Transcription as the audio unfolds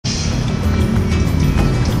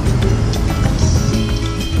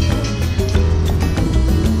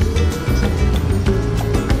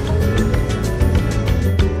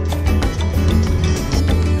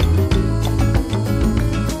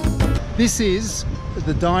This is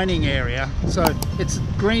the dining area. So it's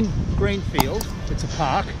green field, it's a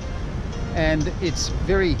park, and it's a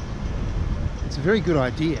very good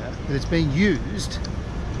idea that it's being used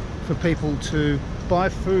for people to buy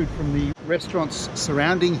food from the restaurants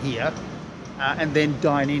surrounding here and then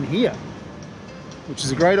dine in here, which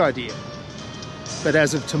is a great idea. But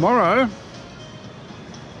as of tomorrow,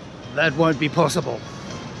 that won't be possible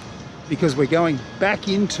because we're going back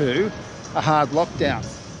into a hard lockdown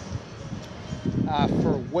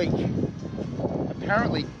for a week.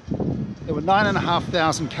 Apparently there were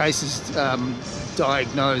 9,500 cases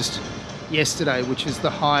diagnosed yesterday, which is the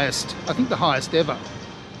highest, I think the highest ever.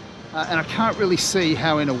 And I can't really see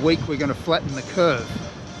how in a week we're going to flatten the curve,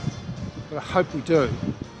 but I hope we do.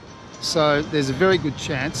 So there's a very good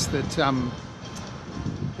chance that,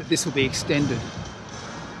 that this will be extended.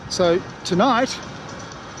 So tonight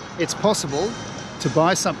it's possible to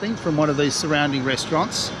buy something from one of these surrounding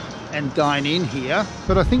restaurants and dine in here,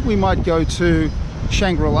 but I think we might go to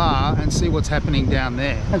Shangri-La and see what's happening down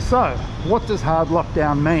there. And so, what does hard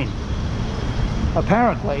lockdown mean?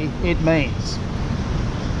 Apparently it means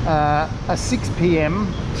a 6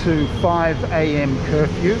 p.m. to 5 a.m.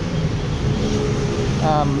 curfew,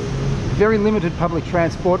 very limited public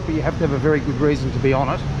transport, but you have to have a very good reason to be on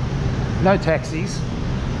it. No taxis.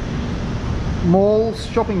 Malls,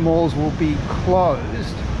 shopping malls will be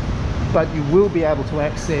closed, but you will be able to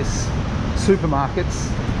access supermarkets,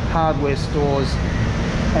 hardware stores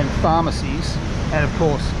and pharmacies, and of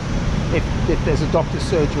course if there's a doctor's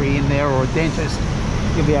surgery in there or a dentist,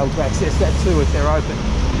 you'll be able to access that too if they're open.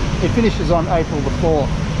 It finishes on April the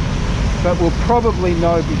 4th, but we'll probably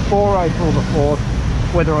know before April the 4th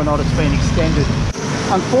whether or not it's been extended.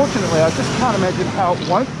 Unfortunately, I just can't imagine how it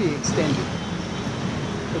won't be extended.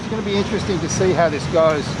 It's going to be interesting to see how this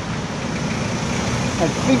goes. And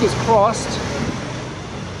fingers crossed,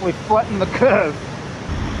 we flatten the curve.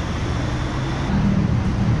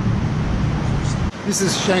 This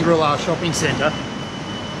is Shangri-La Shopping Centre.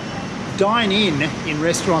 Dine in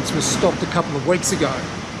restaurants was stopped a couple of weeks ago.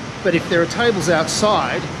 But if there are tables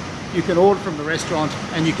outside, you can order from the restaurant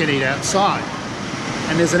and you can eat outside.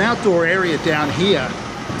 And there's an outdoor area down here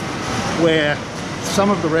where some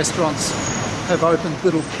of the restaurants have opened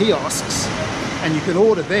little kiosks and you can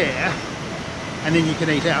order there and then you can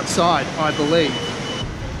eat outside, I believe.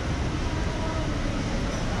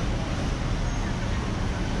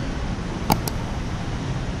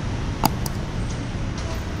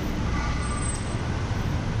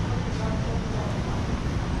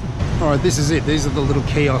 Alright, this is it. These are the little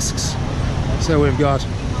kiosks. So we've got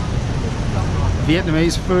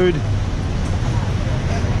Vietnamese food,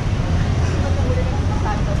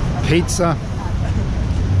 pizza,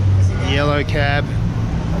 yellow cab,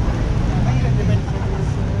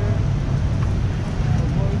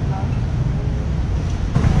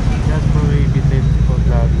 just prohibited for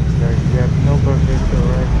vlogging, sir. You have no permission,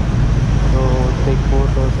 right? So take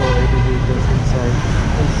photos or videos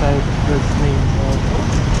inside the snake.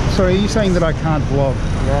 Sorry, are you saying that I can't vlog?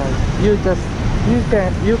 Yeah,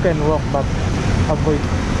 you can walk, but avoid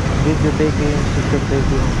video taking, picture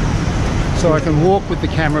taking. So I can walk with the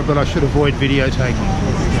camera, but I should avoid video taking.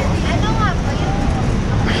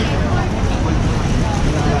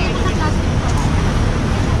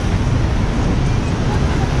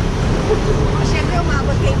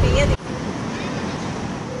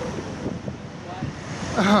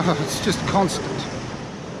 Oh, it's just constant.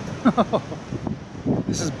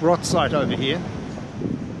 This is Brotzeit over here.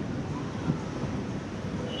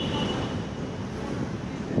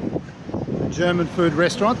 A German food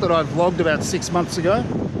restaurant that I vlogged about 6 months ago,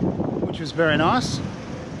 which was very nice.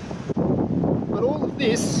 But all of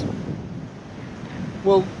this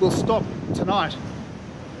will stop tonight.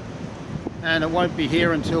 And it won't be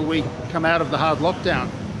here until we come out of the hard lockdown.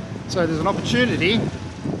 So there's an opportunity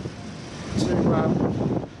to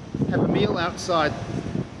have a meal outside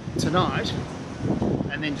tonight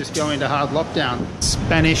and then just go into hard lockdown.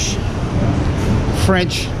 Spanish,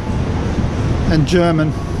 French and German.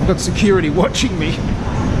 I've got security watching me.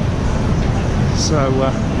 So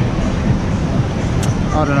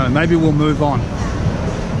I don't know, maybe we'll move on.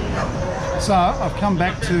 So I've come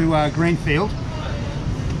back to Greenfield.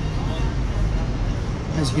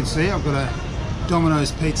 As you can see, I've got a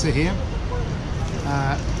Domino's pizza here,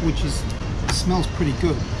 which smells pretty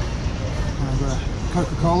good. I've got a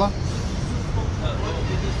Coca-Cola.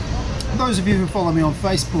 Those of you who follow me on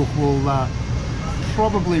Facebook will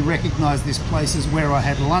probably recognise this place as where I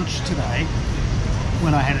had lunch today,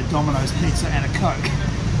 when I had a Domino's pizza and a Coke.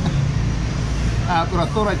 But I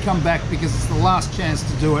thought I'd come back because it's the last chance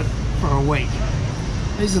to do it for a week.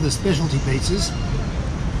 These are the specialty pizzas.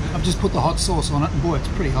 I've just put the hot sauce on it, and boy, it's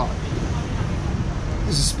pretty hot.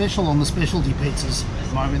 There's a special on the specialty pizzas at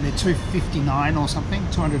the moment. They're $2.59 or something,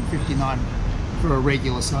 $2.59 for a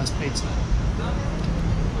regular sized pizza.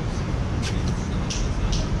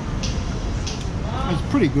 It's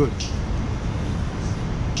pretty good.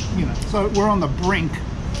 You know, so we're on the brink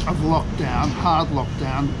of lockdown, hard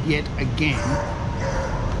lockdown yet again,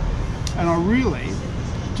 and I really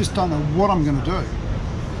just don't know what I'm going to do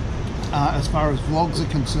as far as vlogs are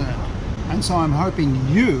concerned. And so I'm hoping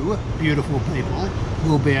you, beautiful people,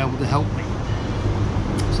 will be able to help me.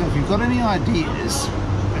 So if you've got any ideas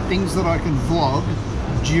of things that I can vlog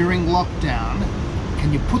during lockdown,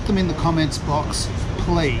 can you put them in the comments box,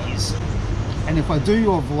 please? And if I do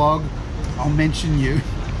your vlog, I'll mention you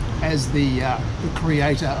as the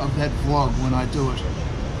creator of that vlog when I do it.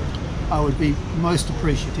 I would be most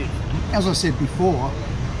appreciative. As I said before,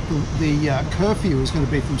 the curfew is going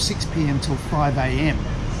to be from 6 p.m. till 5 a.m.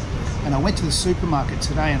 And I went to the supermarket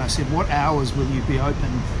today and I said, what hours will you be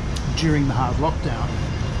open during the hard lockdown?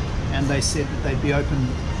 And they said that they'd be open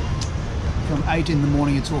from 8 in the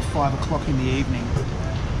morning until 5 o'clock in the evening,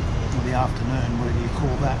 or the afternoon, whatever you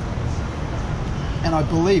call that. And I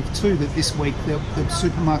believe too that this week the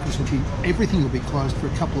supermarkets will be, everything will be closed for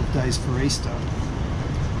a couple of days for Easter.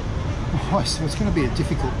 Oh, so it's going to be a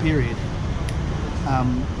difficult period.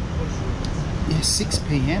 Yeah, 6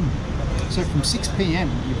 p.m. So from 6 p.m.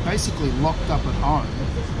 you're basically locked up at home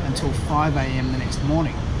until 5 a.m. the next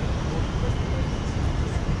morning.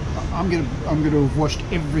 I'm going to have watched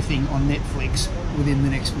everything on Netflix within the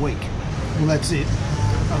next week. Well, that's it.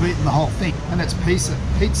 I've eaten the whole thing, and that's pizza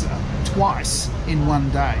twice in one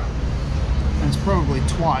day, and it's probably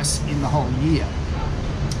twice in the whole year,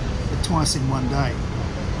 but twice in one day.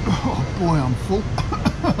 Oh boy, I'm full.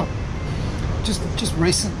 Just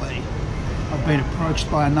recently, I've been approached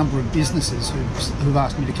by a number of businesses who've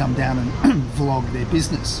asked me to come down and vlog their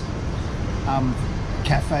business.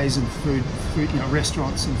 Cafes and food, you know,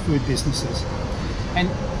 restaurants and food businesses. And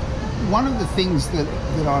one of the things that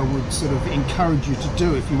I would sort of encourage you to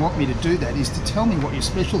do, if you want me to do that, is to tell me what your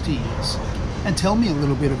specialty is and tell me a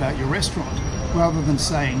little bit about your restaurant, rather than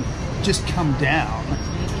saying just come down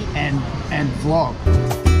and vlog.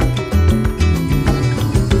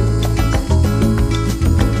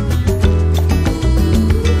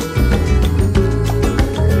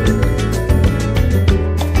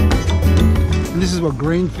 This is what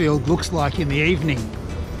Greenfield looks like in the evening.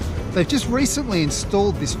 They've just recently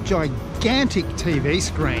installed this gigantic TV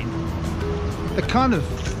screen that kind of,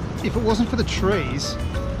 if it wasn't for the trees,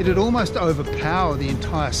 it'd almost overpower the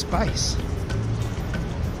entire space.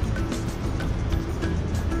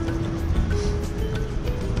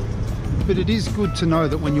 But it is good to know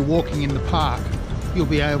that when you're walking in the park, you'll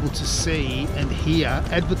be able to see and hear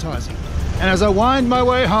advertising. And as I wind my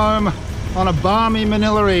way home on a balmy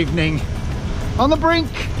Manila evening, on the brink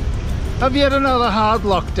of yet another hard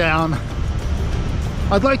lockdown,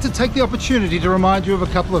 I'd like to take the opportunity to remind you of a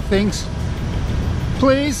couple of things.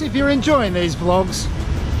 Please, if you're enjoying these vlogs,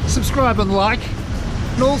 subscribe and like.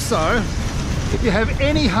 And also, if you have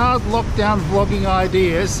any hard lockdown vlogging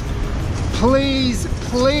ideas, please,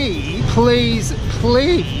 please, please,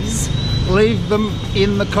 please leave them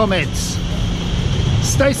in the comments.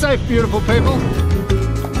 Stay safe, beautiful people.